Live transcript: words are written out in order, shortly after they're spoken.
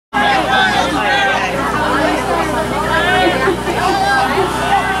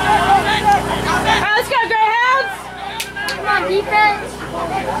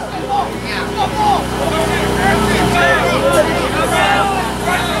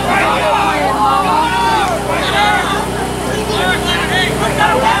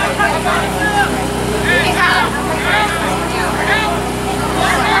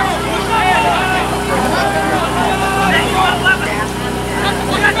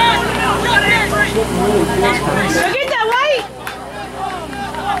Go get that white!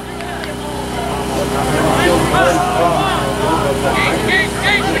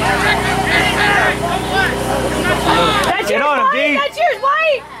 That's Get yours, on him, white! D. That's yours,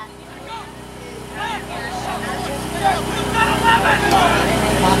 white!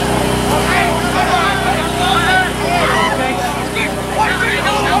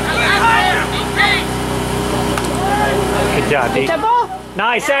 Good job, D. Get that ball?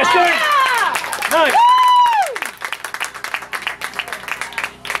 Nice, Esther! Nice!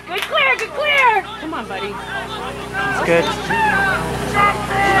 Good clear, good clear! Come on, buddy. That's good.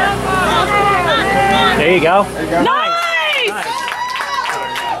 There you go. Nice!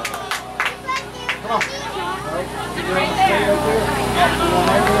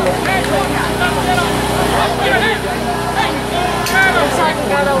 Looks like we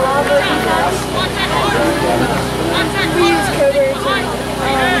got a lava because we use coders and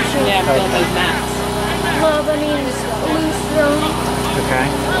Yeah, we're going to those mats. lava means loose zone. Okay.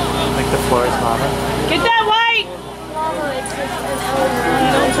 Like the floor is lava. Get that white! Lava is just an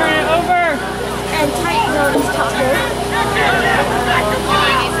element. Don't turn it over. And tight zone is taco.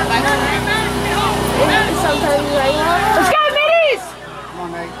 Sometimes right lava. Let's go, middies!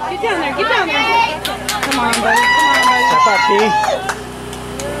 Get down there, get down there. Come on, buddy, come on, buddy. Step up, D.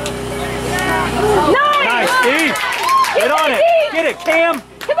 Nice! Nice, D. Get on it. Get it, Cam.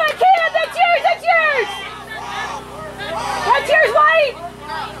 Come on, Cam, that's yours, that's yours! That's yours, white!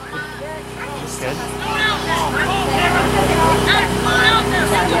 That's good.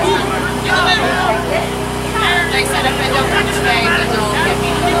 They said if I don't participate, then they'll give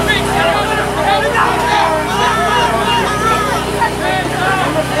me.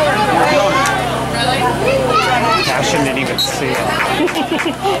 Really? I shouldn't even see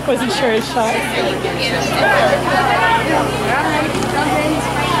it. Wasn't sure his shot.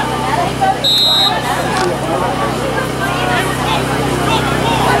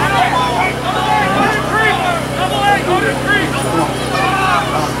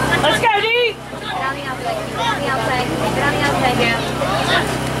 Let's go, D! Get on the outside. Get on the outside. Get on the outside, yeah.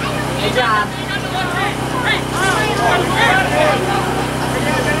 Good job.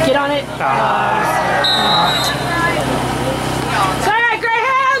 Get on it. It's all right,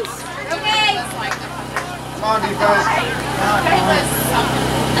 Greyhounds! Okay. Come on, defense.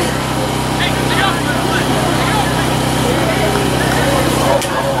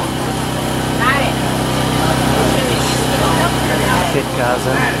 Kid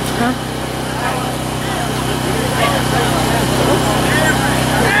Gaza. Huh?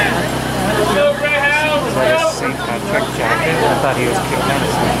 Is that his St. Patrick jacket? I thought he was kicked out.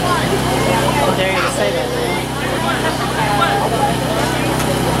 How dare you to say that?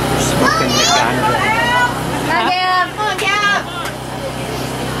 Smoking the gun. Come on, Cap.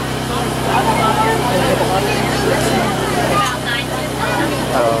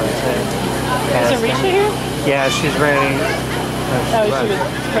 Oh, is it? Is it Risha here? Yeah, she's ready. Oh, she was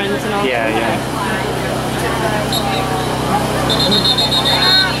friends and all? Yeah, yeah.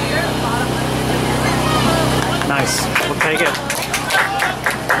 Nice. We'll take it.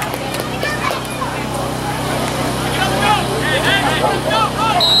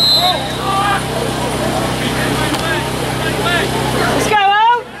 Let's go,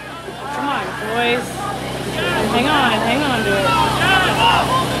 O! Come on, boys. Hang on to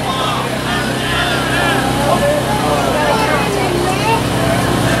it.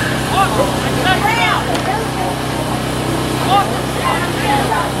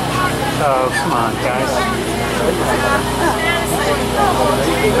 Oh, come on, guys.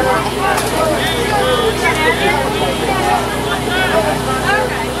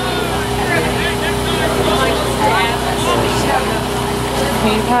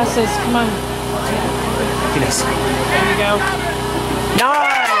 Clean passes, come on. Yes. There you go.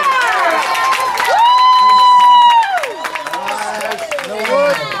 Nice! No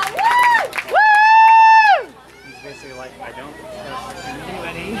wood. He's basically like, I don't trust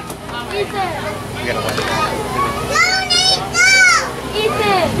anybody. Ethan. You gotta let it go.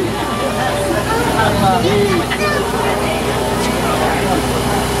 Ethan.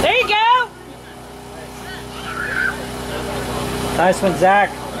 There you go! Nice one, Zach.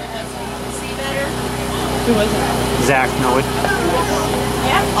 Who was it? Zach, no it.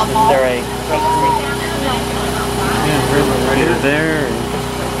 They're right. Yeah, really right there.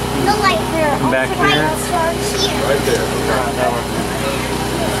 The light there. Come back Also, here. light starts here. Right there.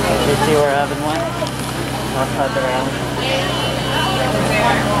 Did you were having one? I'll cut around.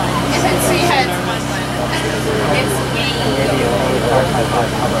 Is it so you had it's game.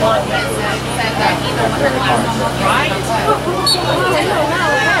 Said that either one of the last one. Right? I don't know.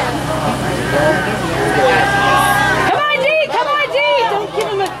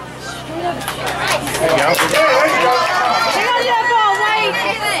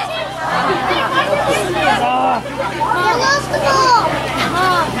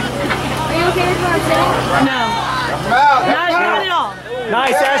 No. Come out. Not at all.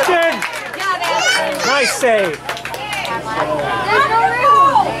 Nice, Ashton. Nice save.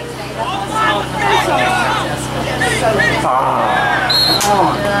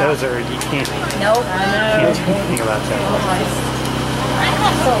 Those are, you can't do anything about that.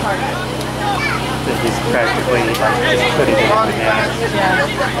 So hard. This is practically putting it in the net.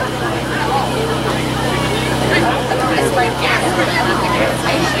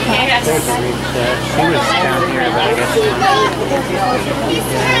 She was down here, but I guess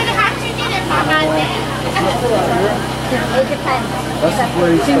It depends.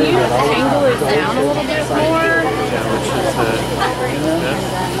 Can you angle it down a little bit more? which is the, this?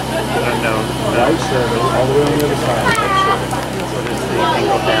 I don't know. Right shoulder all the way on the other side. What is the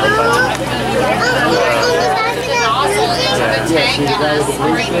angle down button?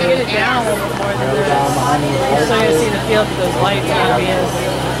 Get it down a little bit more than this. So you see the field with those lights going to be as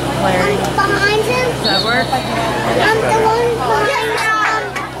glaring. Behind him? Does that work? I'm the one behind him.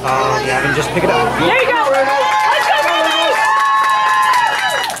 Oh, yeah, then just pick it up. There you go! Let's go, baby!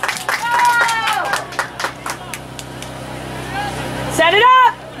 Set it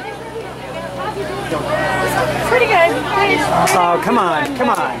up! Pretty good. Oh, come on, come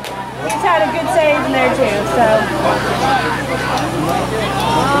on. He's had a good save in there too, so.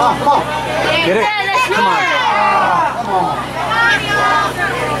 Come on. Get it? Come on.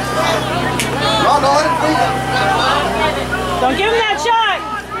 No, don't let it beat. Don't give him that shot!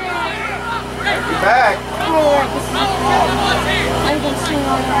 Be back. You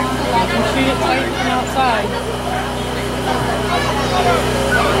can shoot it tight from outside.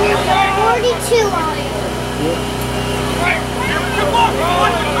 42 on it.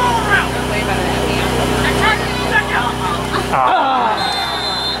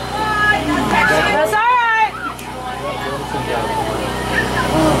 That's alright!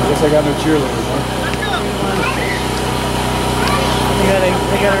 I guess I got no cheerleaders, huh?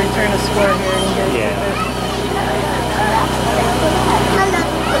 They gotta return a score here and get Yeah.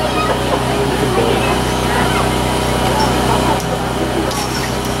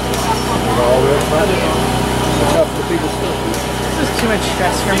 All the way up front. It's tough for people still. This is too much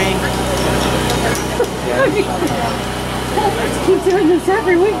stress for me. Keep doing this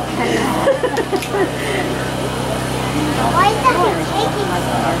every week. Why is that one shaking?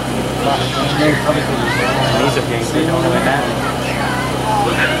 These are games they don't really matter.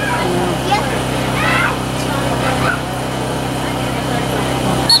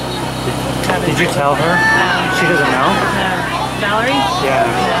 Did you tell her? She doesn't know? No. Valerie? Yeah.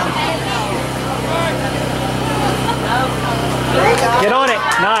 Get on it.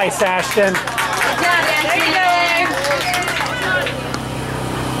 Nice, Ashton.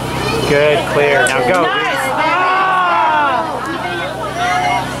 Good, clear. Now go. Nice!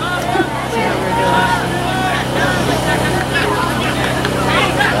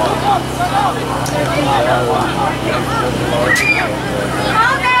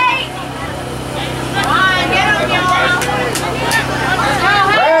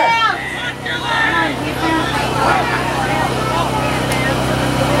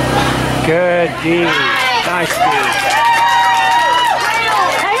 Good D. Nice D.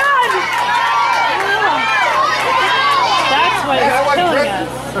 Hang on! That's what is killing us.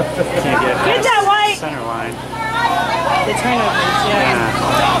 Can't get Get that white! center line. The turnovers,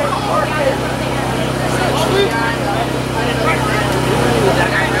 yeah.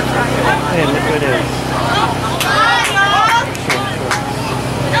 Hey, look what it is.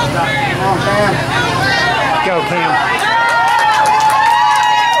 Come on, Cam. Go, Cam.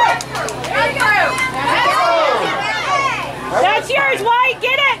 That's yours, White!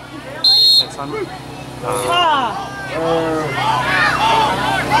 Get it! That's on. Ah.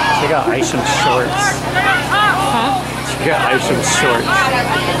 She got Isham shorts. Huh? She got Isham shorts.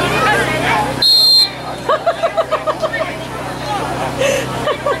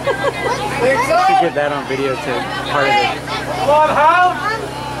 She did that on video too. Part of it.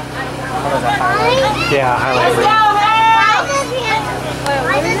 Yeah, highlight reel.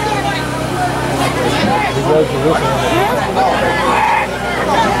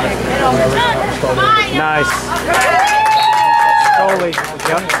 Nice. Scully.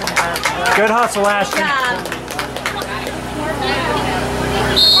 Yep. Good hustle, Ashton.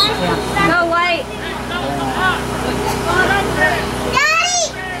 Go, White. Daddy!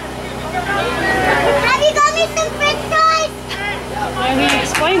 Have you got me some french fries? Yeah, he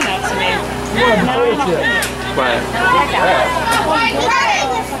explained that to me. Now I know What?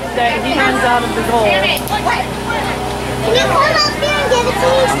 that he runs out of the goal. Can you come up here and give it to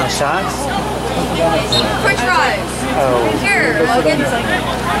me? On the shots? French fries. Oh. Here, Logan. Because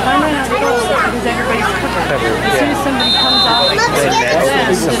everybody's covered. As soon as somebody comes off, like, They them,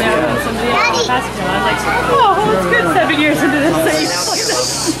 next to somebody else on the passenger, I was like, oh, it's good 7 years into this thing.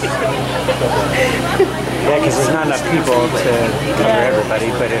 Yeah, because there's not enough people to cover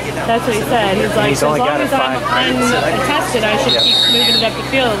everybody, but if That's what he said. He's like, He's so as only long got as a I'm unattested, I should keep moving it up the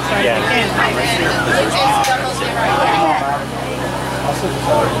field as far as I can. What happened?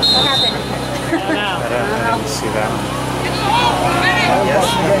 I don't know. I didn't see that one.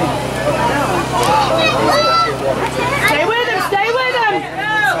 Stay with him, stay with him!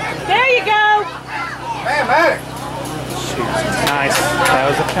 There you go! Shoot. Nice. That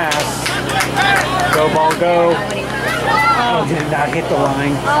was a pass. Go ball, go. Oh, did not hit the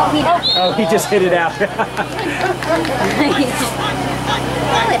line. Oh, he just hit it out.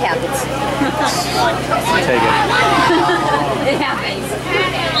 Well, it happens. Take it. It happens.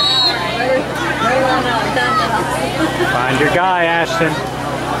 Find your guy, Ashton.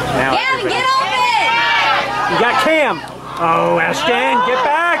 Now Gavin, get open! you got Cam. Oh, Ashton, get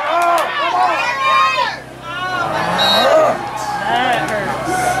back. That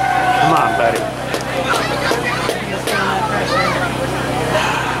hurts. Come on, buddy.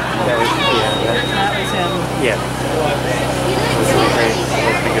 That was, That was him. yeah. That was great. That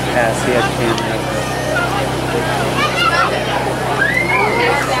was a good pass. He had Cam there.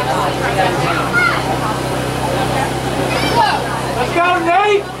 Let's go,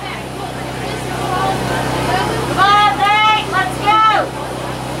 Nate! Come on, Nate, let's go!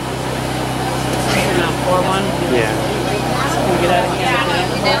 4-1. Yeah. Can we get out of here?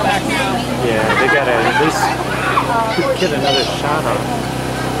 Back now. Yeah, they got to at least get another shot on.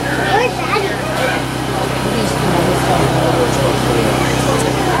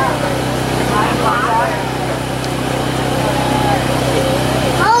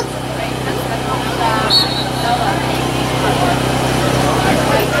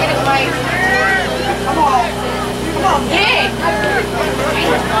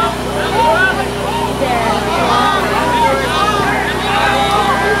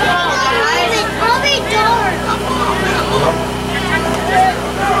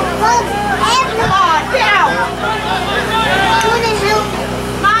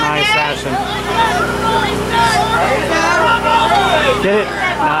 Nice, Ashton. Get it?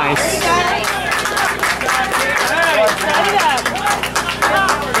 Nice. Set it up.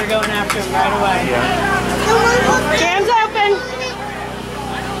 They're going after him right away. Cam's open.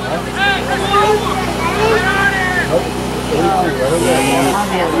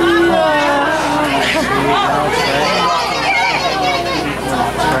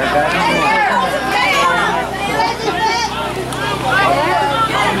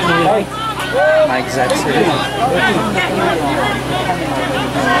 Mike Zetzer.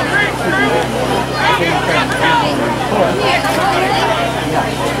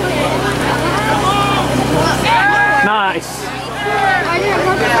 Nice.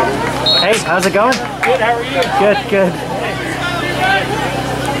 Hey, how's it going? Good, how are you? Good, good.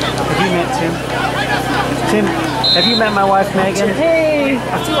 Have you met Tim? Tim, have you met my wife Megan? Hey.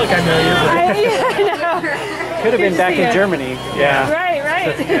 I feel like I know you. I know. Could have been back in Germany. Yeah. Right,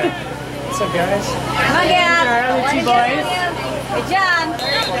 right. What's up, guys? Come on, Gav. Our other two boys. Good job.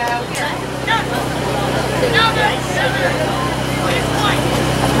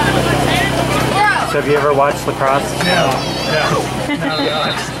 So have you ever watched lacrosse? No.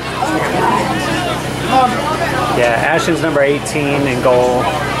 Yeah, Ashton's number 18 in goal.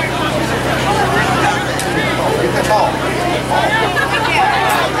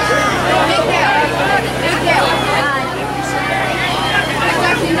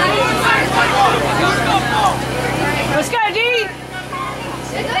 Let's go, D.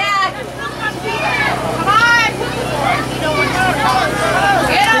 Get back.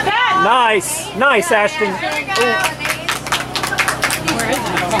 Get that. Nice, nice, Ashton.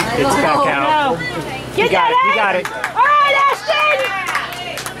 It's back out. No. You Get got that it. You out. got it. All right, Ashton.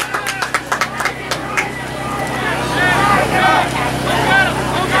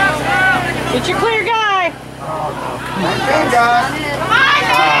 Get your clear guy. Good job.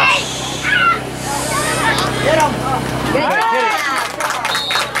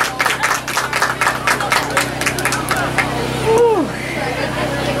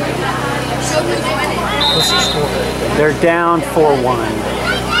 They're down 4-1.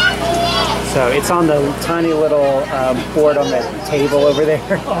 So it's on the tiny little board on that table over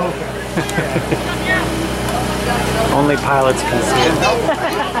there. Only pilots can see it.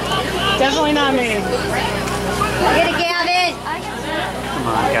 Definitely not me. Get it, Gavin. Come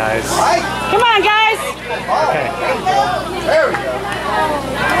on, guys. Come on, guys. Okay. There we go.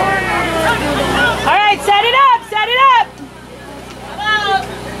 All right, set it up, set it up.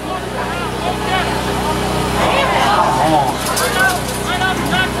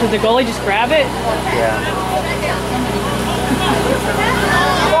 Did the goalie just grab it? Yeah.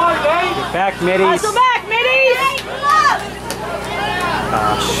 Get back, middies. Hustle back, middies!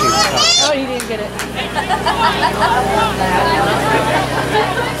 Oh, shoot. Oh, he didn't get it.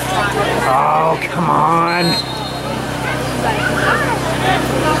 Oh, come on.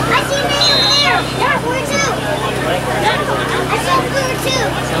 I see Mayo there. Yeah, blue too. I saw blue too.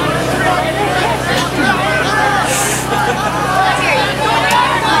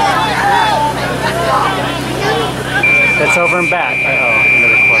 That's over and back. Oh,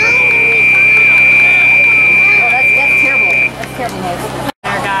 another quarter. Oh, that's terrible. That's terrible, Mayo.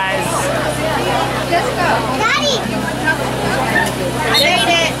 There, guys. Let's go. Daddy! I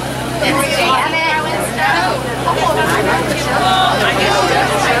made it. I'm in.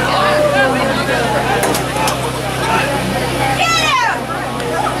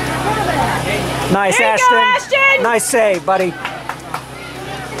 Nice, There you Ashton. go, Ashton. Nice save, buddy.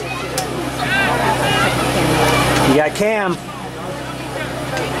 You got Cam.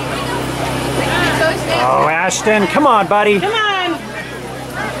 Oh, Ashton. Come on, buddy. Come on.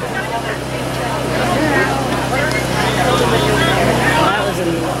 That was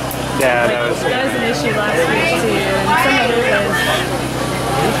Yeah, that was. an issue last week too, and some of it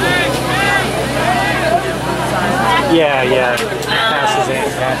was. Yeah. Passes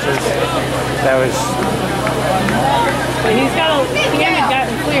and catches. That was. But he hasn't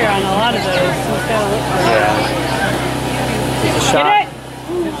gotten clear on a lot of those. He's got to look for it. Yeah. He's a shot. Get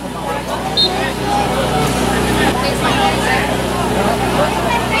it?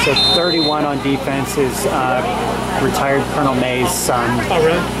 So 31 on defense is retired Colonel May's son. Oh,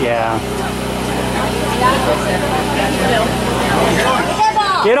 really? Yeah.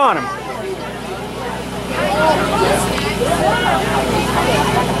 Get on him.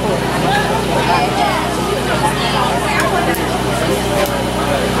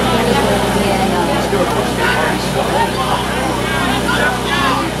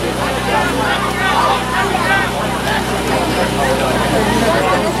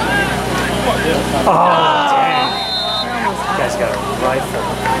 Oh, dang. You guys got a rifle.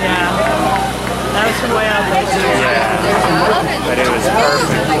 Yeah. That was from way out there too. Yeah. But it was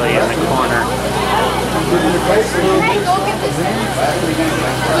perfectly in the corner. Hey, go get this.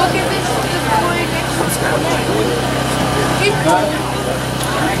 Go get this. Keep going.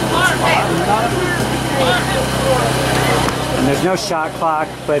 And there's no shot clock,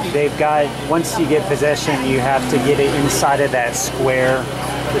 but they've got, once you get possession, you have to get it inside of that square,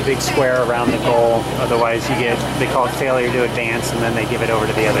 the big square around the goal. Otherwise you get, they call it failure to advance, and then they give it over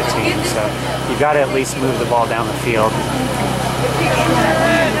to the other team. So you've got to at least move the ball down the field.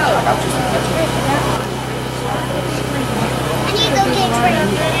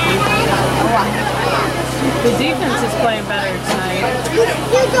 The defense is playing better tonight. You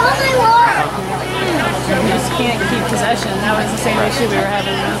got my wall. We just can't keep possession. That was the same issue we were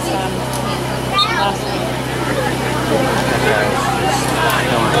having last week.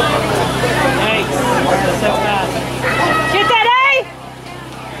 Yikes. So bad. Get that A!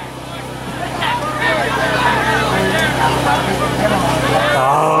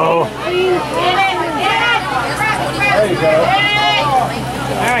 Oh, There you go.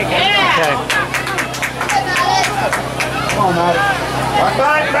 All right, guys. okay. Come on, Matt.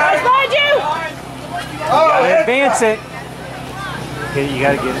 Behind you! Gotta advance it. You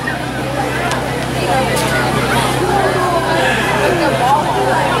gotta get it.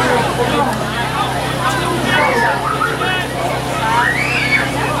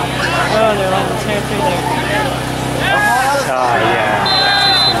 Oh, they're letting us tear through there. Oh, yeah.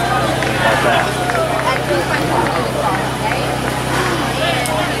 Like that.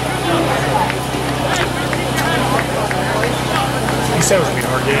 You said it was going to be a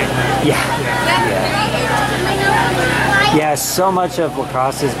hard game. Yeah, so much of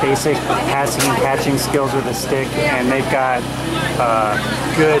lacrosse is basic passing and catching skills with a stick, and they've got a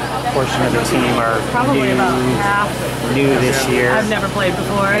good portion of the team are Probably about half. new this year. I've never played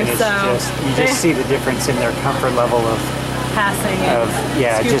before, And it's so you just see the difference in their comfort level of passing and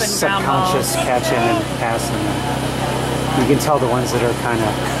scooping just ground subconscious balls. catching and passing. You can tell the ones that are kind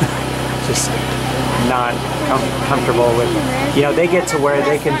of just not comfortable with, they get to where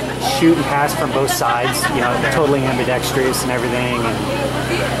they can shoot and pass from both sides, totally ambidextrous and everything, and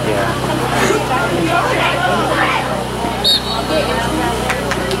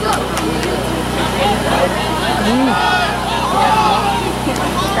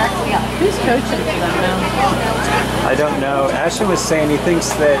Who's coaching for them now? I don't know. Ashton was saying he thinks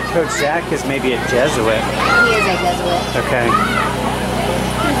that Coach Zach is maybe a Jesuit. He is a Jesuit. Okay.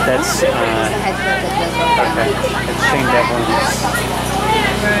 That's He's the head coach at Jesuit. okay. It's Shane Devlin's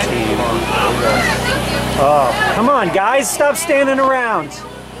team. Oh, come on, guys! Stop standing around.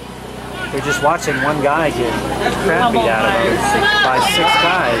 They're just watching one guy get crap beat out of him by 6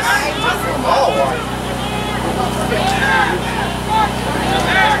 guys.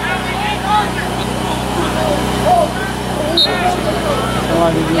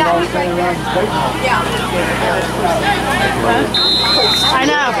 I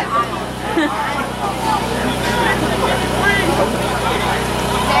know.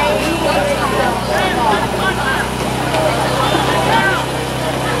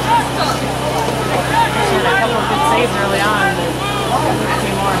 She had a couple of good saves early on, but a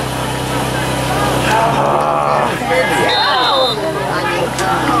few more.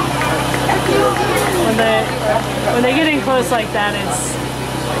 When they get in close like that, it's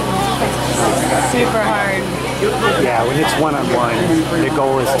super hard. Yeah, when it's one-on-one, the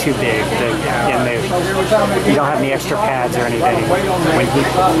goal is too big, and you don't have any extra pads or anything. When he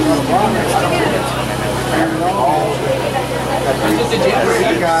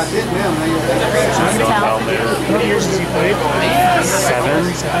How many years has he played? 7?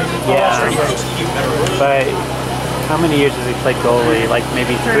 Yeah. But how many years has he played goalie? Like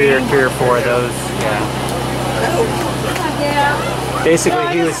maybe 3 or 4 of those. Yeah. Basically,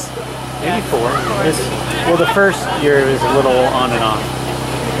 he was maybe 4. Well, the first year it was a little on and off.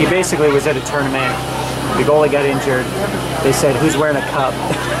 He basically was at a tournament. The goalie got injured. They said, "Who's wearing a cup?"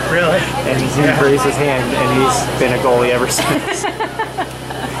 Really? And he raised his hand, and he's been a goalie ever since.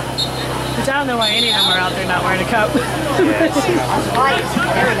 Which I don't know why any of them are out there not wearing a cup. Yes.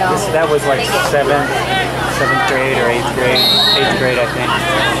 There we go. That was like 7th grade or 8th grade. 8th grade, I think.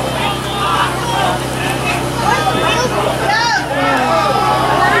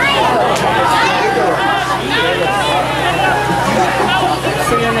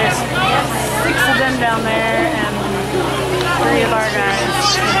 So then there's 6 of them down there and 3 of our guys.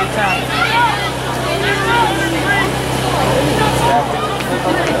 It's gonna be tough.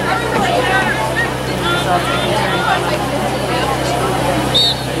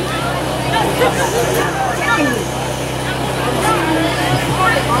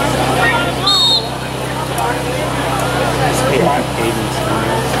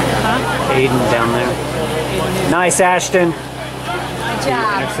 Aiden down there. Nice, Ashton. Good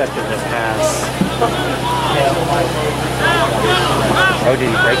job. Intercepted the pass. Oh, did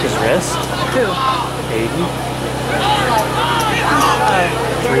he break his wrist? Who? Aiden?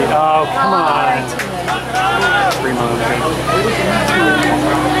 Oh, come on. 3 moments.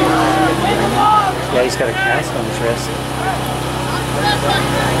 Yeah, he's got a cast on his wrist.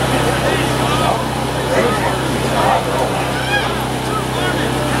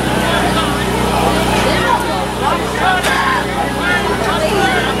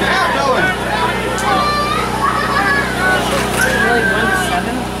 Really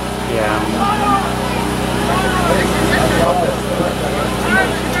 1-7? Yeah.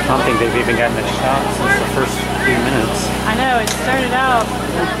 I don't think they've even gotten a shot since the first few minutes. I know, it started out.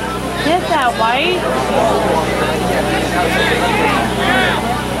 Get that, White.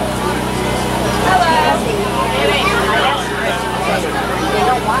 They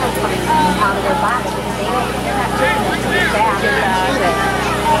don't want them coming out of their body because they're not taking it too fast.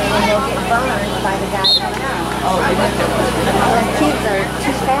 And they'll get burned by the guy coming out. The kids are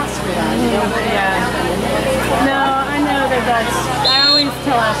too fast for them. Yeah. No, I know that's. I always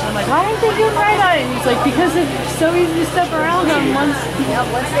tell Ashton, I'm like, why aren't they getting right on it? And he's like, because it's so easy to step around them once. Yeah,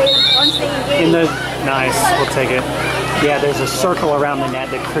 once they engage. Nice, we'll take it. Yeah, there's a circle around the net,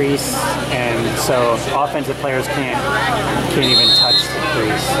 the crease, and so offensive players can't even touch the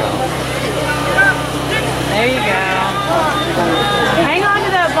crease. So. There you go. Hang on to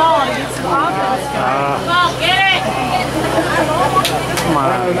that ball and get some offense going. Ball, get it! Come on,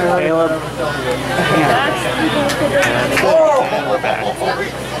 Caleb. That's And we're back.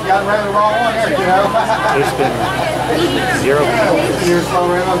 Got around the wrong one there, you know. There's been 0 points. You're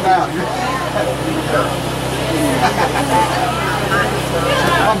slow around down.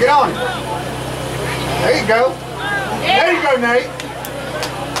 Come on, get on it. There you go. There you go, Nate.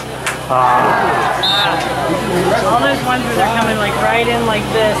 all those ones where they're coming like right in like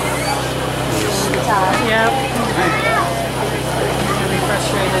this. Yep. Gonna be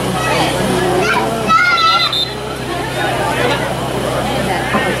frustrated.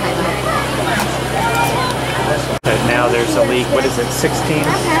 But now there's a league, what is it, 6 teams?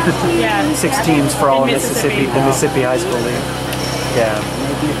 Yeah. 6 teams for all of In Mississippi, the Mississippi High School League. Yeah.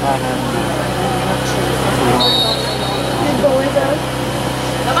 Maybe if I have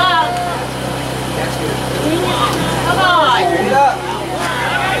Come on. Come on.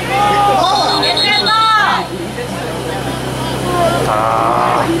 Get that ball.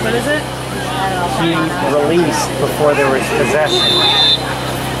 What is it? He released before there was possession.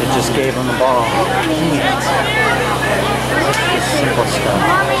 It just gave him the ball. Just simple stuff.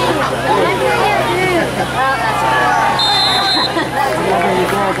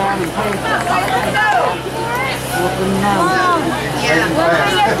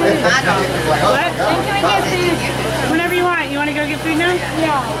 What? Whenever you want. You want to go get food now?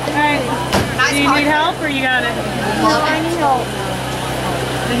 Yeah. Alright. Do you need help or you got it? No, I need help.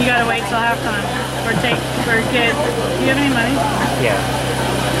 Then you gotta wait till halftime. Or get. Do you have any money? Yeah.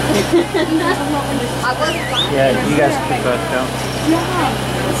 I wasn't fine. Yeah, you guys can both go.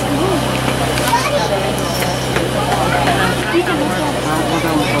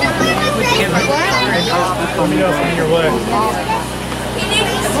 Let me know if I'm in your way.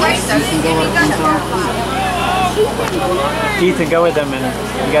 Ethan, go with them and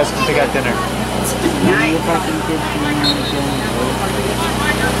you guys can pick out dinner.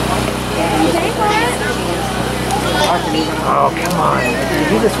 Oh, come on. You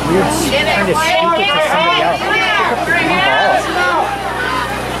do this weird trying to sneak it to somebody else. Pick up the ball.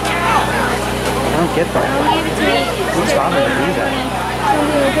 I don't get that. What's wrong with you do that?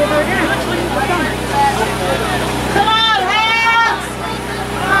 Come on, hands.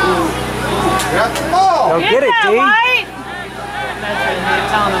 Got the ball. Go get it, that D. white! That's what they're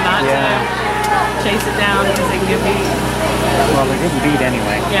telling them not Yeah. to chase it down because they can get beat. Well, they're getting beat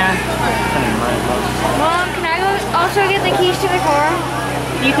anyway. Yeah. Mom, can I also get the keys to the car?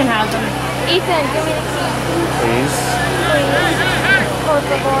 You can have them. Ethan, give me the keys. Please. Por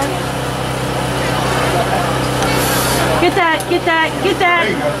favor. Get that, get that, get that,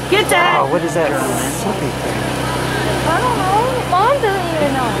 get that. Oh, what is that? Flippy thing. I don't know. Mom doesn't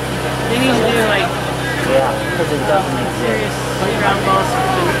even know. They need to do like Yeah, because it doesn't exist. serious ground balls.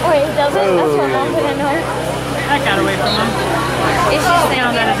 Wait, it doesn't? That's what Mom didn't know. That got away from them. It's just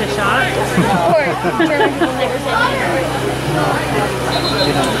Count that as a shot. Or German people never say that.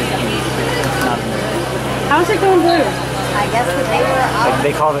 How's it going blue? I guess that they were out.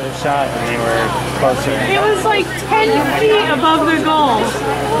 They called it a shot and they were closer. It was like 10 feet above their goal.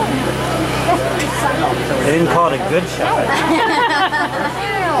 They didn't call it a good shot. We're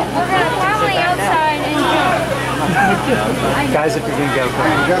going to probably outside and Guys, if you're going to go, go.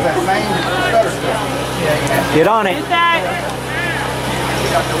 You got that same stutter stuff. Get on it. Get that.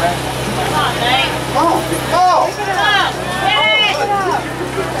 Come on, Nate. Come on. Ball. Come on. Get it.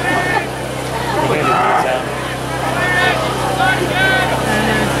 They handed these out.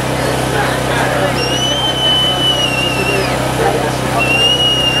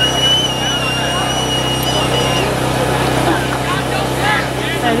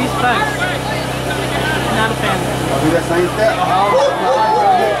 Yeah, these bucks. Not a fan. Do that same step.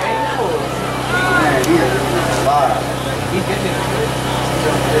 Man, he is live.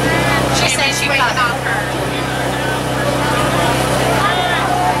 She said she got off her.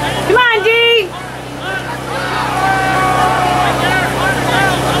 Come on, D!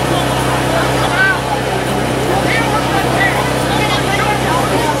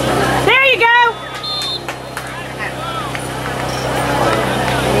 There you go!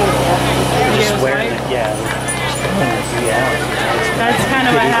 Swearing it, yeah. That's kind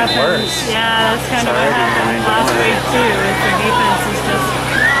of what Even happened. worse. Yeah, that's kind of what happened last week too. Is their defense is just.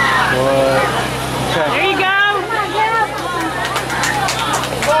 What? There you go.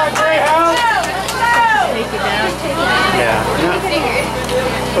 Take it down. Yeah.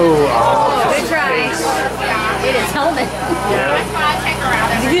 Oh, Good try. It is helmet. yeah.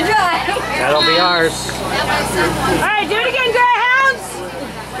 Good try. That'll be ours. All right, do it again, Greyhounds.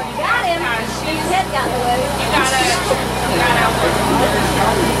 Got him. His head got in the way.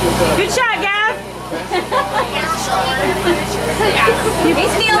 Good shot, Gav.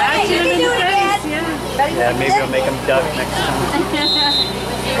 He's feeling it. You can do it again. Yeah, maybe we'll make them duck next time.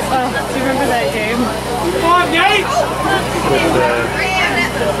 Oh, do you remember that game?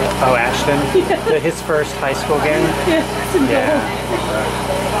 With Ashton? His first high school game? Yeah.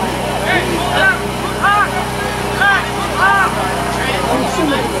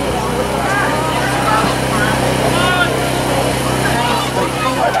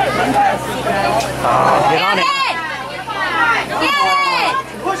 Get on it. Get it!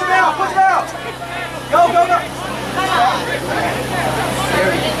 Push him out. Push him out. Go, go, go.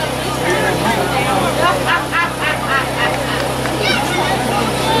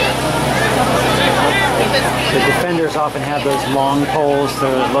 The defender senators often have those long poles.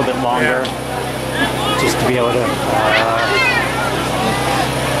 They're a little bit longer, just to be able to. I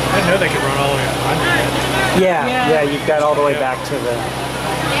didn't know they could run all the way up. Yeah, you've got all the way back to the.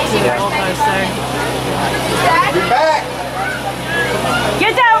 Yeah. Be back.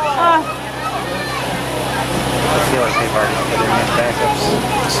 Get down! I feel like they've already put in their backups.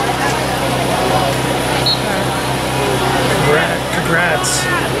 Congrats.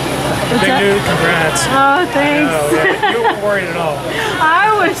 Big news, congrats. Oh, thanks. Oh, yeah. You weren't worried at all. I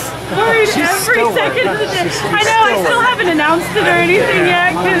was worried every still second worried. of the day. She's I know, I still haven't announced it or anything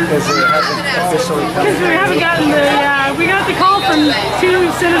yet Because it hasn't officially come because we haven't gotten the, we got the call from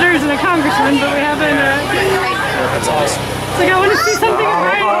 2 senators and a congressman, but we haven't, That's awesome. it's like I want to see something in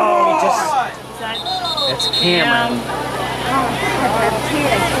writing. It's Cameron.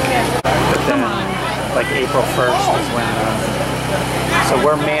 But then, like April 1st is when. So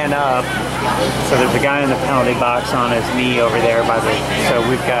we're man up. So there's a guy in the penalty box on his knee over there by the. So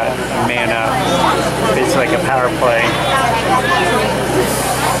we've got man up. It's like a power play.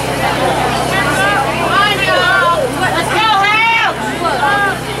 Let's go, Hal!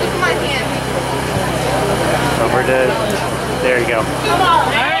 Look at my hand. Over to. There you go. Come on,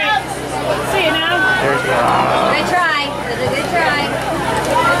 Hal! See you now. There's the. Good try. That's a good try.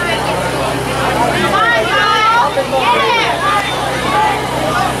 Come on, Hal! Yeah!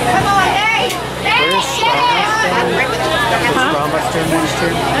 Come on, hey! Where's Ramos doing this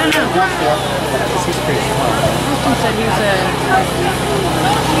too? I don't know. He's pretty smart. He said he was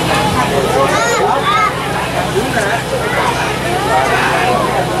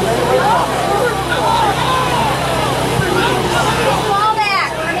Ball back!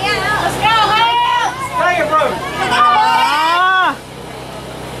 Let's go, Hal! Bring it, bro.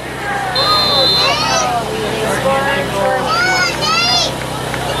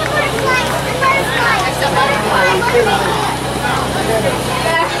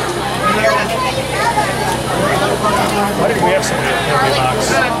 Why did we have somebody in the penalty box?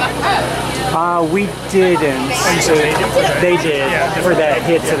 We didn't. Oh, you said they did? Okay. They did for that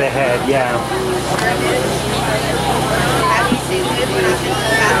hit to the head, yeah.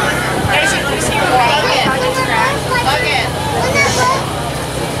 Casey, let me see your ball again.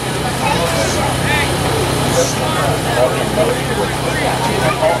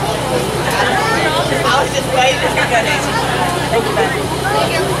 I was just waiting to get it.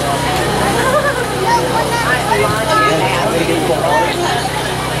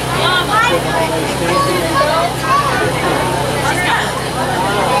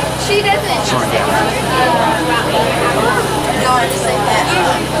 She doesn't. She said. No, I just said that.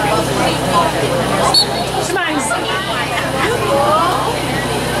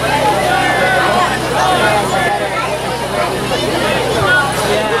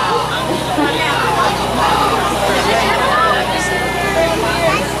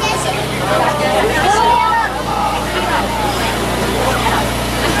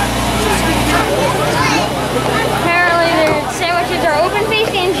 Apparently their sandwiches are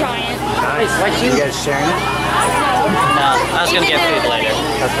open-faced and giant. Nice. You guys sharing it? No, I was gonna get food later.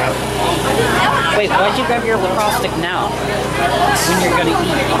 Okay. Wait, why'd you grab your lacrosse stick now? When you're gonna eat?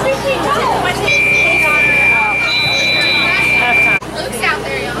 Luke's out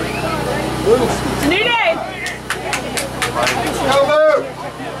there, y'all. It's a new day. Go, Luke.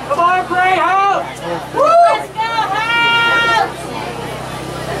 Come on, Bray, help! Let's go, Hal!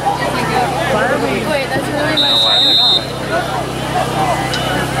 Wait, that's really my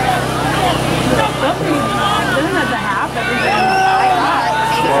Doesn't have to have everything.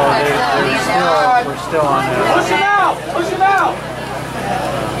 Well, we're still on Push him out. Push him out.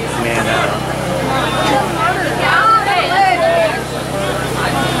 man up.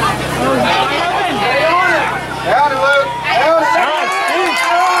 Howdy, Luke. Howdy.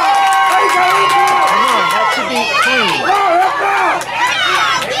 Come on, that should be clean.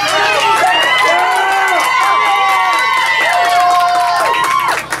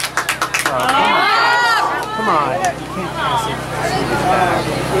 Come on. You can't pass it.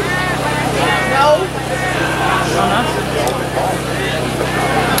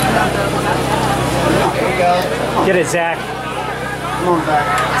 There you go. Get it, Zach. Come on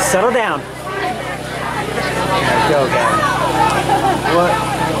back. Settle down. Go, guy. What?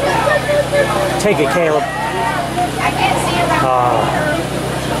 Take it, Caleb. Oh.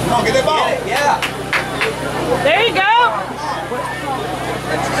 Come on, get that ball. Yeah. There you go.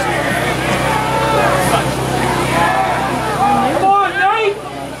 Come on, Nate.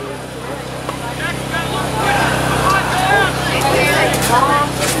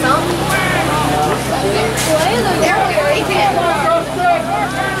 There we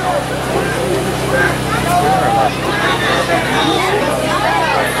go.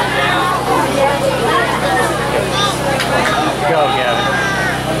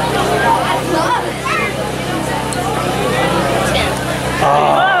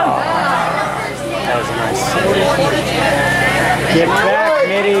 Get back,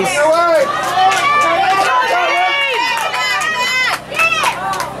 middies.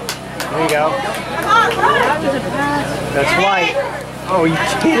 There you go. That's white. Oh, you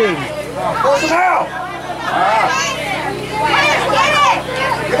kidding? Close it out.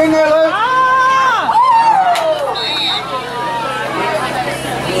 Get in there, Luke.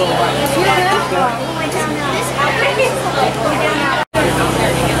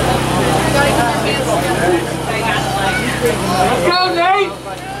 Go, Nate!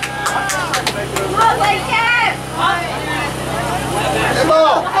 Get that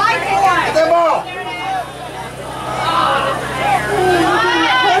ball. Get that ball.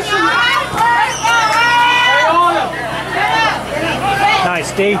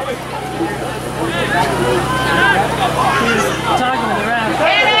 Nice, D. Talking to the ref.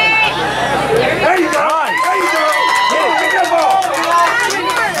 There you go. Nice. There you go. Get that ball.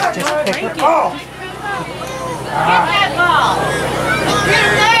 Just pick it. Oh.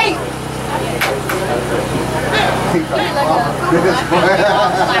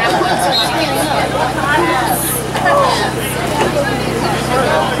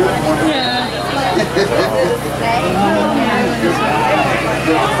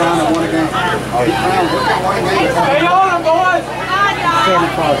 Stay on him, boys!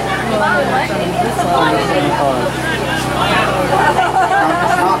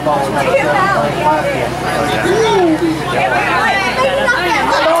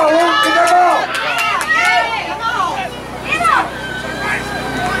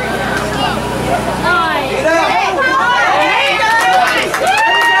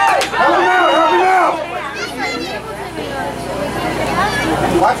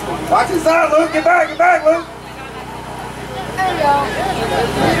 Watch inside, Luke. Get back, Luke.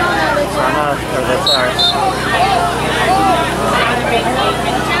 Or that's ours.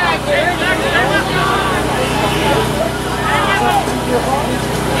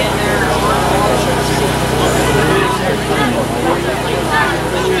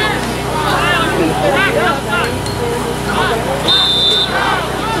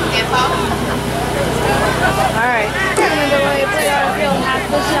 Alright.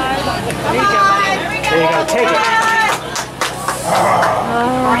 There you go, take it.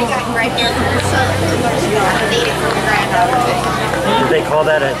 Already got you right there from your son. I made it from your granddaughter. Did they call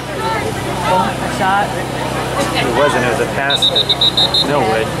that a Shot. It wasn't, it was a pass to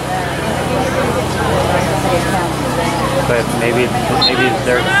Millwood. But maybe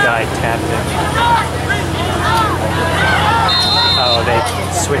their guy tapped it. Oh, they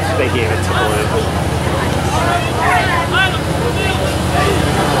switched, they gave it to Blue.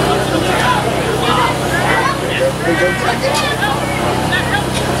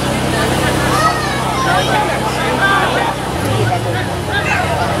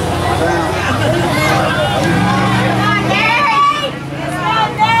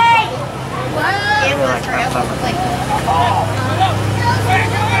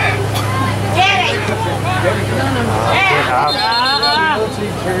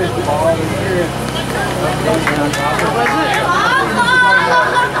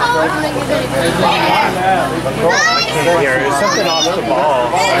 There's something off the ball.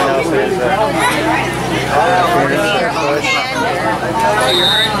 I don't know if there's a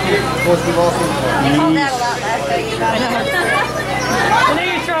I know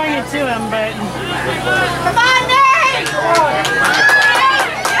you're throwing it to him, but... Come on, Nate!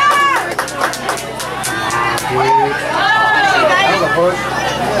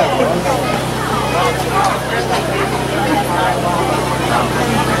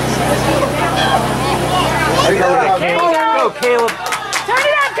 Go, Caleb. Turn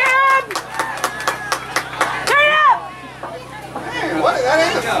it up, Caleb! Turn it up! What? That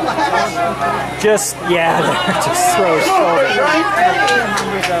ain't a flash. Just, yeah, just throw his shoulder.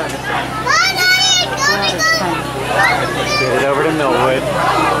 Get it over to Millwood.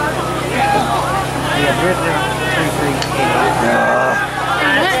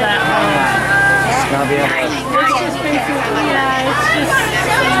 That's that one. It's gonna be able to... It's just basically, yeah, it's just...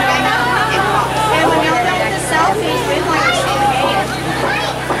 And when you're done with the selfies, we want to see it.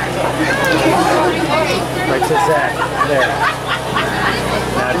 Right to Zach. There.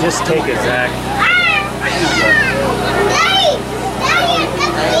 Now just take it, Zach.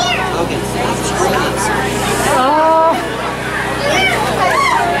 Oh!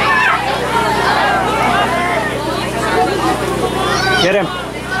 Get him.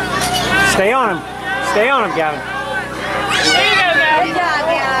 Stay on him. Stay on him, Gavin. There you go, Gavin. Good job,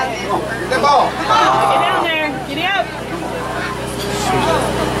 Gavin. Get that ball. Get down there. Get up.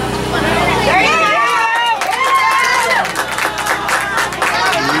 There you go!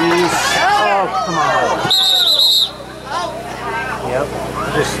 Oh, come on.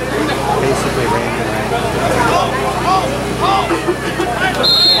 just basically random.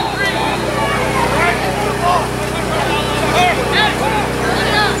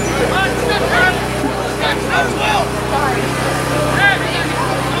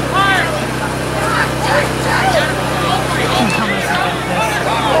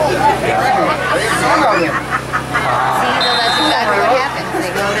 See, though, that's exactly what happens. They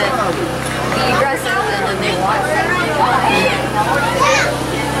go to be aggressive and then they watch.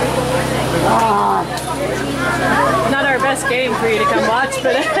 Not our best game for you to come watch,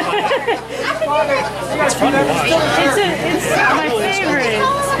 but it's my favorite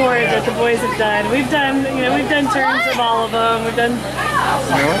sport that the boys have done. We've done turns of all of them. We've done,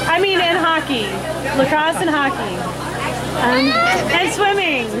 I mean, and hockey, lacrosse and hockey, and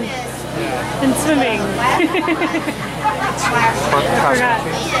swimming. And swimming. I forgot.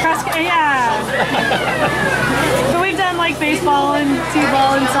 Yeah. But we've done like baseball and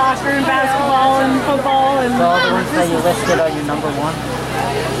t-ball and soccer and basketball and football and. So all the ones that you listed are your number one?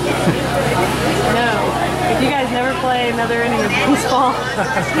 No. If you guys never play another inning of baseball,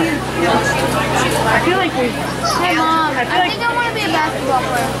 I feel like we've. Hey Mom, I think I want to be a basketball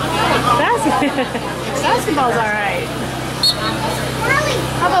player. Basketball's alright.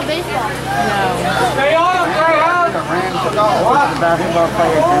 How about baseball? No. Stay on him, stay on him. The basketball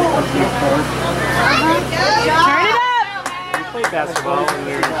players and football players. Turn it up! We played basketball when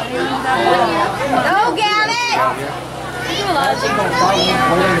we were. Go, Gavin! I do a lot of things.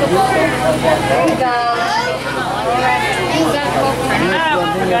 There you go. Turn it up.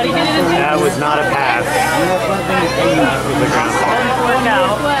 We gotta get it in there. That was not a pass. Work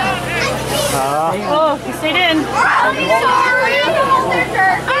out. Oh, you stayed in.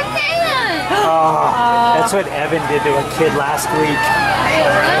 Oh, that's what Evan did to a kid last week.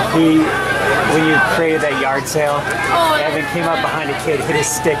 When you created that yard sale, Evan came up behind a kid, hit his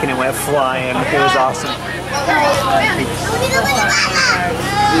stick, and it went flying. It was awesome.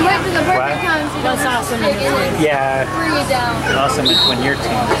 You wait for the perfect time so you don't That's awesome. take it and Yeah, bring it down. awesome when your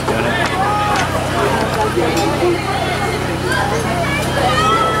team was doing it.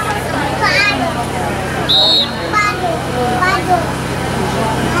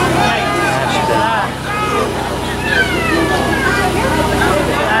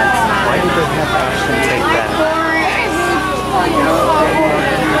 Why did they have Ashton take that?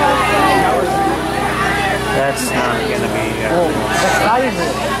 That's not going to be... That's not even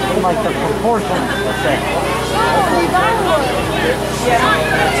like the proportion of that.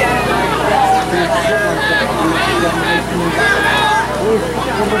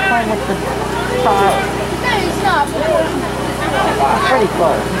 We're playing with the style. It's not. Pretty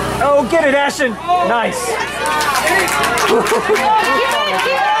close. Oh, get it, Ashton! Nice! That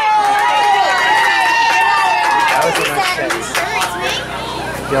was a nice catch. I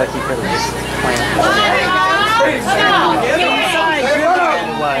feel like you could have just planned for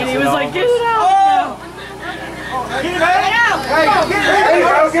And he was like, get it out! Get it out! Hey,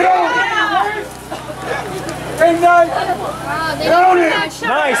 get on! Hey, nice! Get on it! Nice,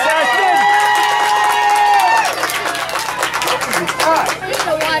 Ashton!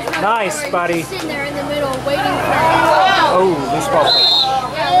 Nice, buddy. Sitting there in the middle waiting for Oh, loose ball.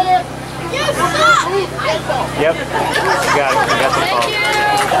 Yep. You got it. You got the ball.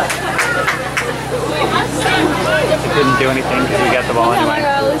 Didn't do anything because you got the ball anyway.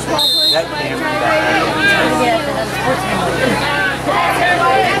 That camera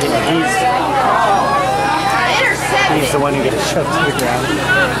he's the one who gets shoved to the ground.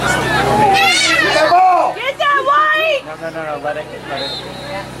 Get that ball! Get that white! No, let it.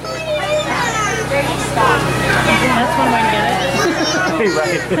 That's one way to get it.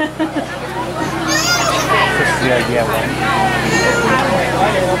 Right. That's the idea, right?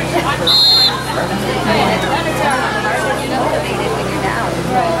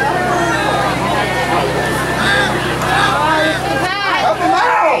 Help him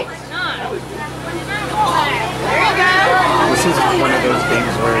out! This is one of those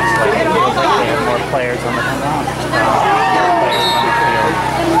games where it's like it feels like they have more players on the field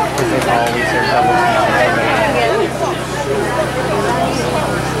because they've always are double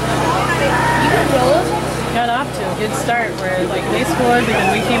Got off to a good start where like they scored, but then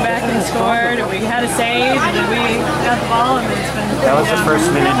we came back and scored, and we had a save, and then we got the ball, and it's been. That was the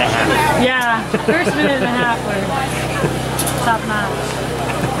first minute and a half. Yeah, first minute and a half were top notch.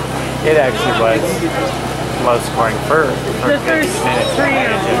 It actually was low scoring first. The first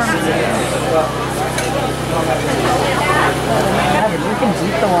 3 or 4 minutes. You can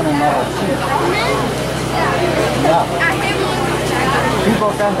beat the one in metal too. Yeah.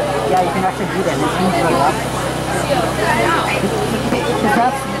 People done it. Yeah, you can actually beat it. It seems like that.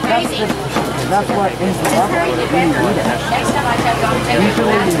 That's what is the level when you eat it.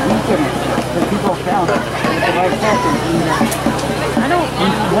 Usually you eat it, the people found it. The right person eat it. I don't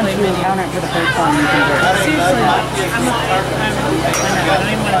Once you encounter it for the first time, you can get it. seriously, I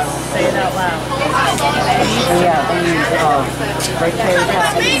don't even want to say it out loud. Yeah, these break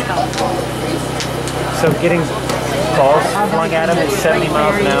So getting balls flung at him at 70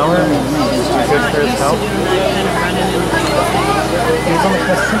 miles an hour is good for his health. He's on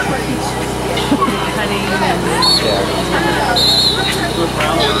the centrifuge.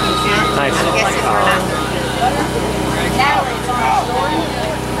 Nice.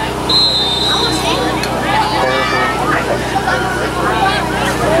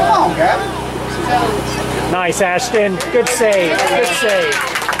 Come on, Gavin. Nice, Ashton. Good save. Good save.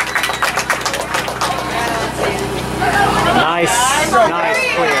 Nice. Nice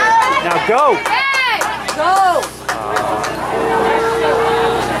clear. Now go. Go!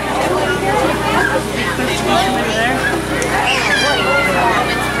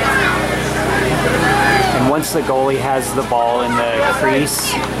 And once the goalie has the ball in the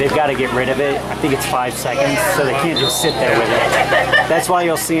crease, they've got to get rid of it. I think it's 5 seconds, so they can't just sit there with it. That's why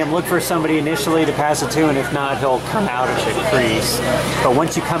you'll see him look for somebody initially to pass it to, and if not, he'll come out of the crease. But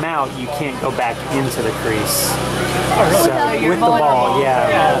once you come out, you can't go back into the crease. So, with the ball,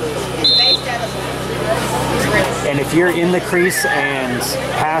 yeah. And if you're in the crease and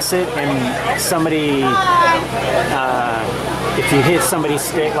pass it, and somebody, if you hit somebody's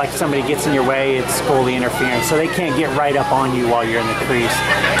stick, like somebody gets in your way, it's goalie interference. So they can't get right up on you while you're in the crease.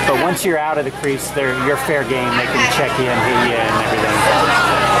 But once you're out of the crease, you're fair game. They can check you and hit you and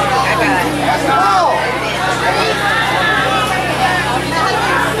everything.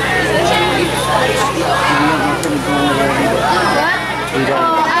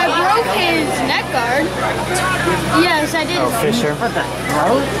 I broke his neck guard. Yes, I did. Oh, Fisher?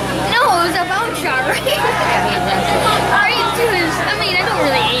 No, it was a bounce shot, right? Right to his, I mean, I don't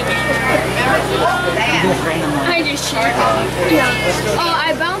really aim it. I just shoot. Yeah. Oh,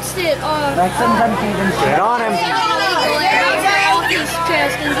 I bounced it off. Like sometimes you even Get on him. Off his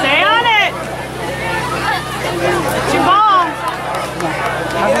chest and Stay on it! It's your ball!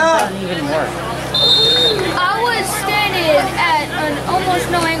 How does that even work? I was standing at an almost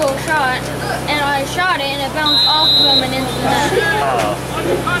no angle shot, and I shot it, and it bounced off of him and into the net.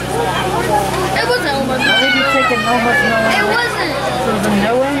 It wasn't almost no Did you take an almost no It angle? wasn't. It was a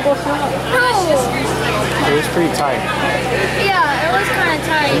no angle shot? No. It was pretty tight. Yeah, it was kind of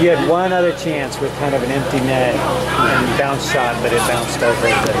tight. You had one other chance with kind of an empty net and bounce shot, but it bounced over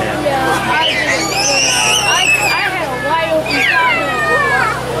the net. Yeah, I had a wide open shot.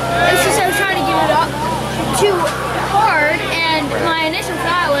 It's just I was trying to get it up too hard, and my initial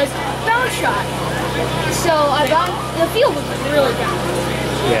thought was bounce shot. So I bounced. The field was really down.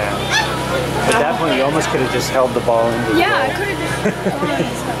 Yeah. At that point, you almost could have just held the ball into the Yeah, I goal. could have just.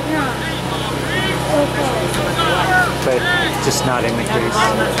 Yeah. But just not in the crease.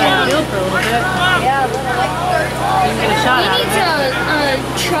 Field for a little bit. Yeah, a little like You can get a shot We out need of it.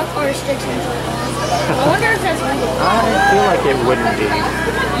 to chuck our sticks into it. I wonder if that's legal. I feel like it wouldn't be.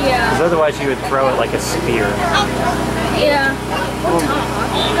 Yeah. Because otherwise you would throw it like a spear. Yeah.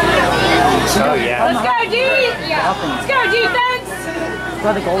 Oh, yeah. Let's go, dude! Yeah. Let's go, defense!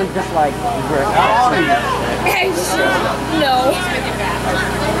 So the goalie just like, No.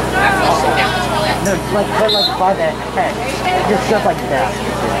 no, like, but like by the head. Just stuff like that.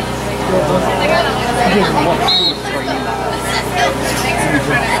 Just look for you.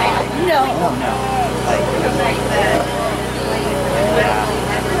 No. No.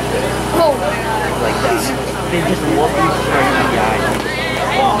 Oh. Like that. They just look you straight in the eye.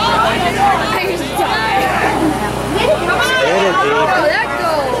 I just died. Hit it, dude. Oh, that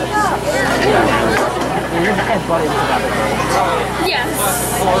goes. Your headbutt is about to go. Yes.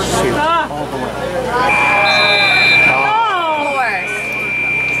 Shoot. All the way.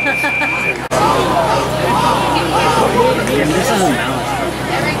 Yeah, this doesn't balance.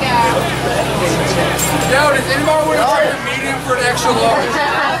 Yo, does anybody want to trade a medium for an extra large?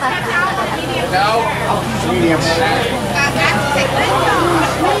 No? Medium.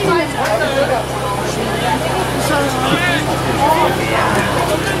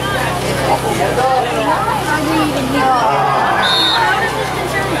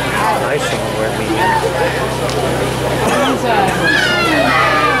 I shouldn't wear medium.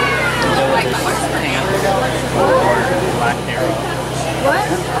 Black arrow. What?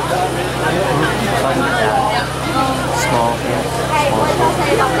 Small, yeah.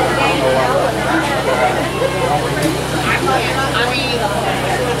 Small.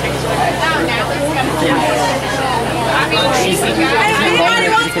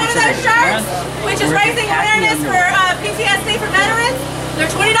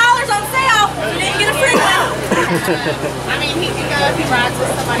 I mean, he can go if he rides with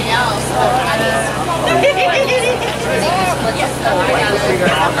somebody else. So I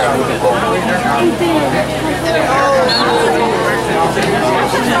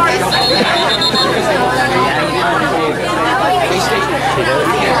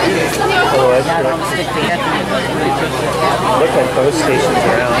Look at both stations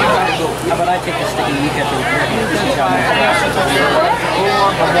around. How about I take a stick and you catch it with your hand?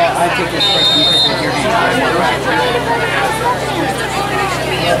 How about I take this stick and you catch it with your hand?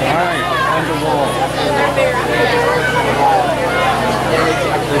 Alright, find the wall.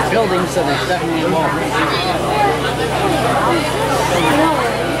 There's buildings, so there's definitely a wall.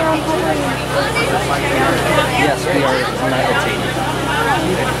 Yes, we are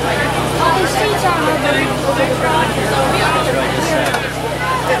levitating.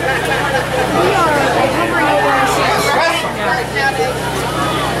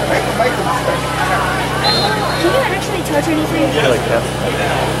 Can you actually touch anything? Like that.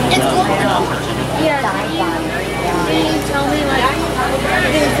 Yeah. Can you tell me like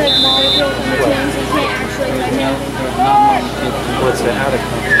there's like molecules in between so you can't actually touch anything? What's the out of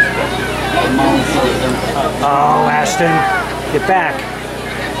Oh, Ashton, get back.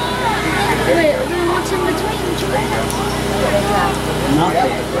 Wait, then what's in between?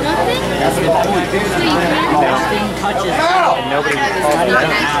 Nothing. Nothing? That's the point. So you can't? Nothing touches And nobody not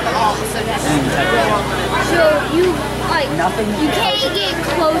even atoms. So you like Nothing. you can't get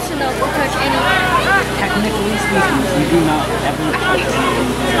close enough to touch anything. Technically speaking, you do not ever touch anything,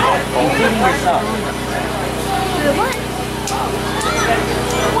 including yourself. What?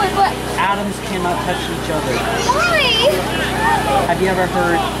 Wait, what? Atoms cannot touch each other. Why? Have you ever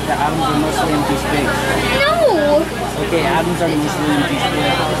heard that atoms are mostly empty space? No. Okay, atoms are mostly empty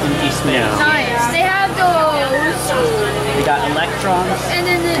space. Science. They have those. We got electrons, And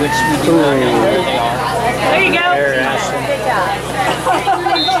then the, which we do not know where they are. There you go. There, Ashton.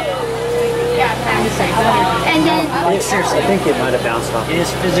 and then Seriously, I think it might have bounced off. it is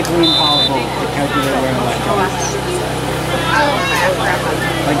physically impossible to calculate where an electron is.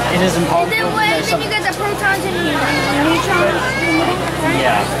 Like, it is and impossible then to what? know Then you something. get the protons and neutrons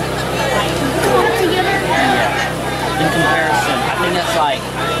Yeah, together. yeah. In comparison, I think it's like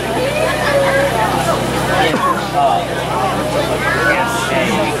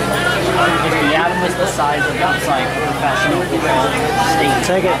if the atom was the size of it's like a professional football stadium.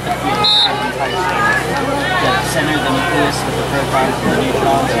 Take it. The center, the nucleus with the protons and the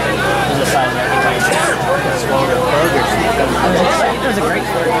neutrons is the size of everybody's head. There's a great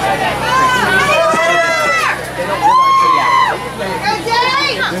story.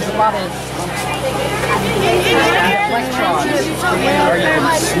 There's a lot of electrons are even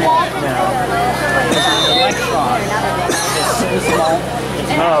small. The electron is so small.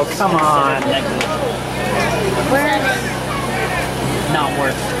 Oh, come on. Not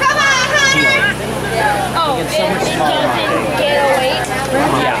worth dealing. Oh, It's so much smaller.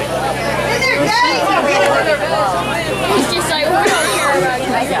 Yeah. He's just like, we don't care about you.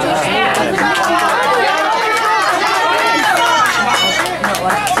 No,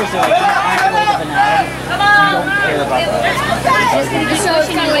 like, seriously, like, the microwave of an atom, you don't care about that. So it's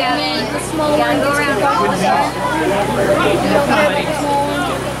kind of like me, the small one gets to go on the side. You don't care about the small one.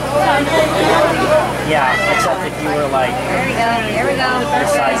 Yeah, except if you were like There we go. Here we go. the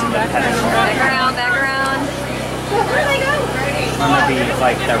size of a pencil. Back around. Back around. I'm gonna be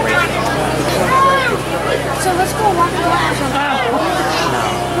like the ratio. So let's go walk around or something. I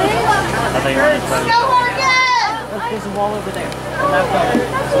thought you were gonna play. There's a wall over there. On that building.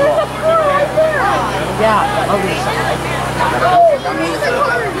 There's a wall. Yeah, the other side.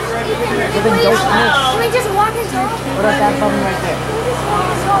 Can we just walk into it? What about that building right there?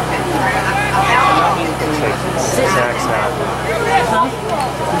 Zach's out. I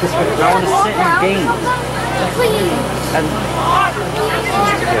want to sit and game. Please. And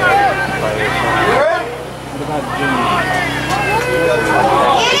what about gaming?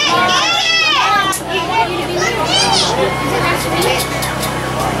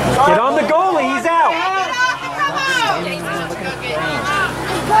 Get on the goalie, he's out.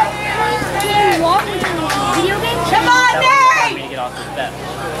 Can you walk into a video game? Come on, That was me to get off this bed.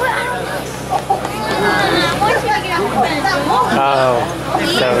 Why should I get out of bed? Oh,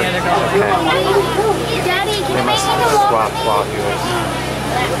 so okay. Daddy, can They you make must Ethan walk swap with me? flop yours.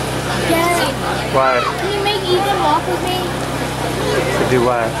 Daddy, Why? can you make Ethan walk with me? To do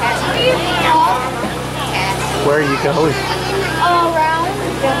what? Where are you going? Around.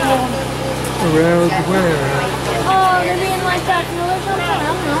 Around where? Oh, maybe in like that field or something. I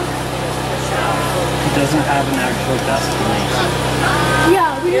don't know. He doesn't have an actual destination.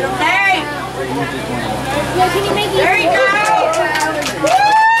 Yeah, we don't. You just want to Yeah, can you make it? There you go!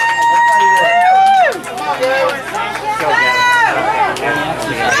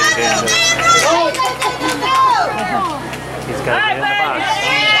 He's got it in the box.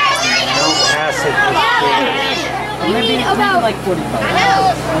 Don't pass it. Maybe like 45.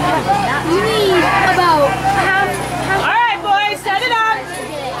 You need about half. Alright, boys, set it up.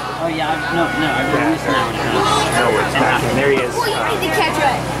 Oh, yeah. No, I released now. No, it's back. And there he is. Well, you need to catch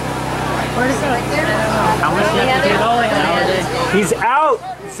it. How much do you have to do? An hour a day? He's out!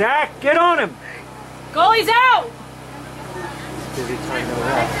 Zach, get on him! Goalie's out. Busy trying to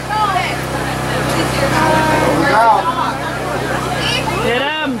rest. Get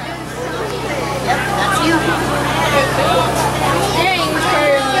him.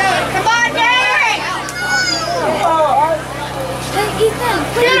 Come on, Derek! Hey, Ethan,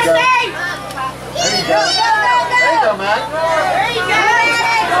 put it in. There you go. There you go, man.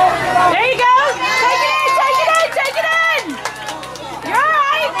 There you go. Take it in. You're all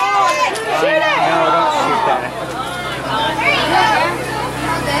right. Shoot it. No, don't shoot that.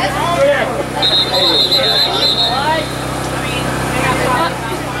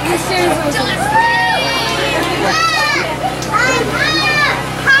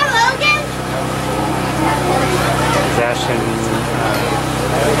 Hi, Logan. Possession.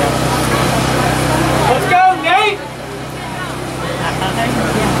 Let's go, Nate!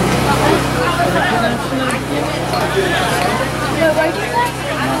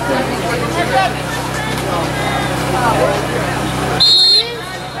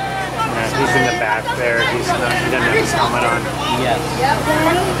 He's in the back there. He doesn't have his helmet on. Yes.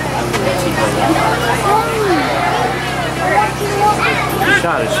 The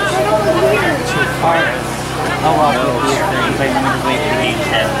shot is just too far. Oh, well, no, but I'm going to wait for the game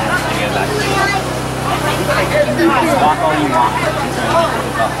 10 minutes to go back to the walk all you want.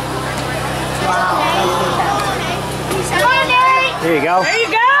 There you go. There you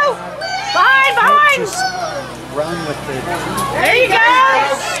go. Behind. Just run with the... There you go.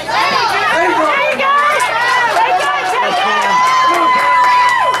 There you go. Take it.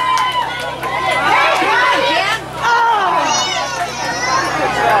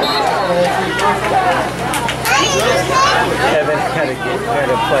 Evan had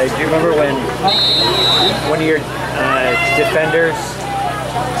a play. Do you remember when one of your defenders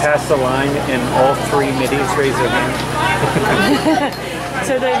passed the line and all three middies raised their hand?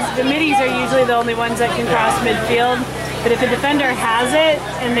 So the middies are usually the only ones that can cross midfield. But if a defender has it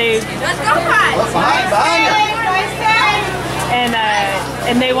and they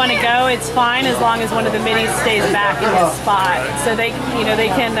want to go, it's fine as long as one of the middies stays back in his spot. So they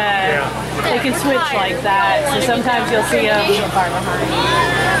can switch like that. So sometimes you'll see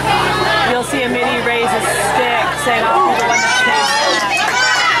a midi raise a stick saying, "I'll be the one that stays back."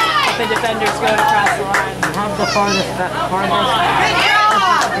 If the defender's going across the line. How's the farthest?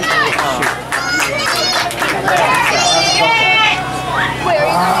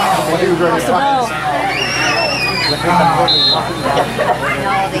 What's the ball?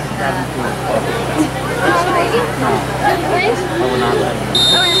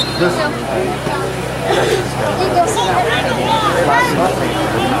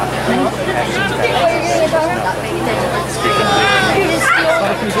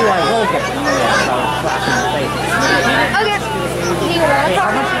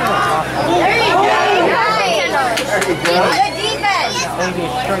 Maybe a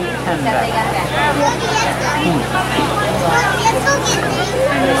straight 10 back.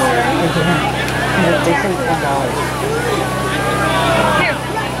 They say $10. Here.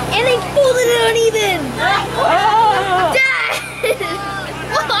 And they folded it uneven. Oh. Dad!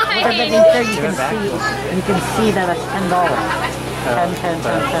 Why? You can see that it's $10. 10, 10,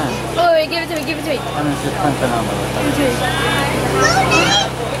 10, 10. Oh, wait, give it to me. And it's just $10 number.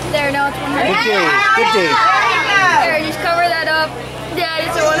 There, now it's 100. Good day. There, just cover that up. Dad,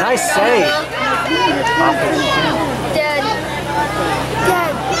 it's a 100. Nice save. Dad, look,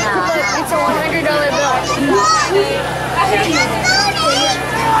 it's a $100 bill.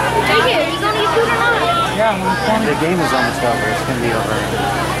 Take it. You gonna get food or not? Yeah, the game is almost over. It's going to be over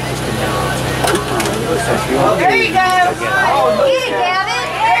just a minute. There you go. Eat it, Gavin.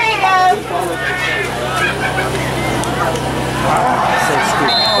 There you go. So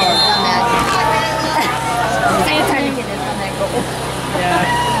stupid. I'm trying to get this on that goal.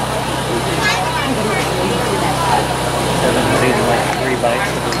 Seven was eating like 3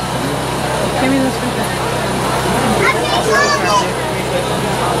 bites. Give me this one.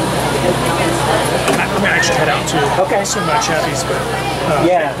 I'm gonna actually head out too. Okay. Some of my chappies, but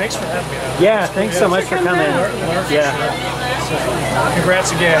Yeah. thanks for having me. Yeah, thanks so much for coming. Yeah. So,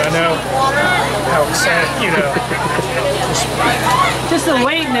 congrats again. I know how excited, you know. Just the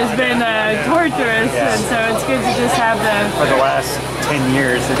waiting has been torturous, Yeah. and so it's good to just have the. For the last 10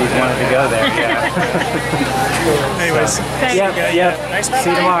 years that he's wanted to go there, yeah. Anyways, Thank Yep, you. yep. Nice See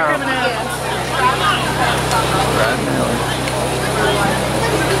you tomorrow. Coming out.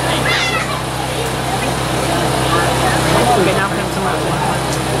 Okay, now come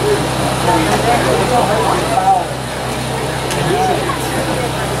tomorrow.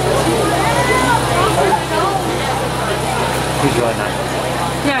 He's really nice.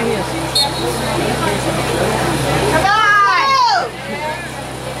 Yeah, he is. Come on!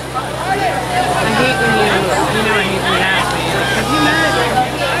 I hate when you know, I hate when you ask me, like, have you met?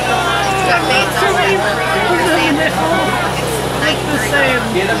 It's the same.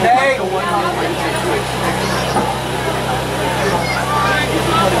 Get him, Nate.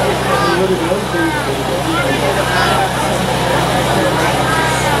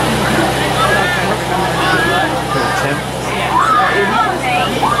 Tim?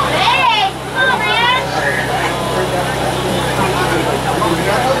 Hey! Come on, man!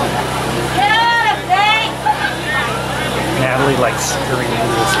 Get on it, Nate! Natalie like screamed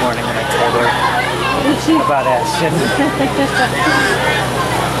this morning when I told her about Ashton.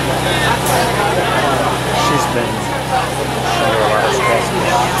 She's been under a lot of stress.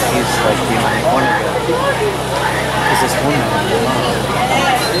 He's like the only one of them. Because this woman,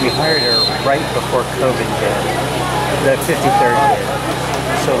 we hired her right before COVID hit, the 53rd hit.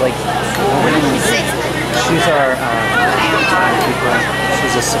 So like, she's our timekeeper.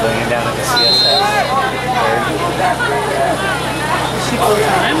 She's a civilian down at the CSS. She full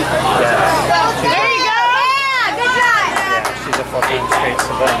time? Yes. There you go! Yeah, good job! Yeah, she's a full-time straight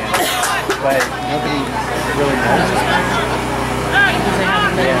civilian. But nobody really knows her. Because they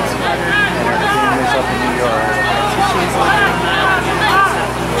haven't been in squadron. And her family's up in New York. She's like,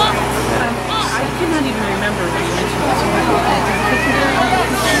 I cannot even remember when you mentioned this.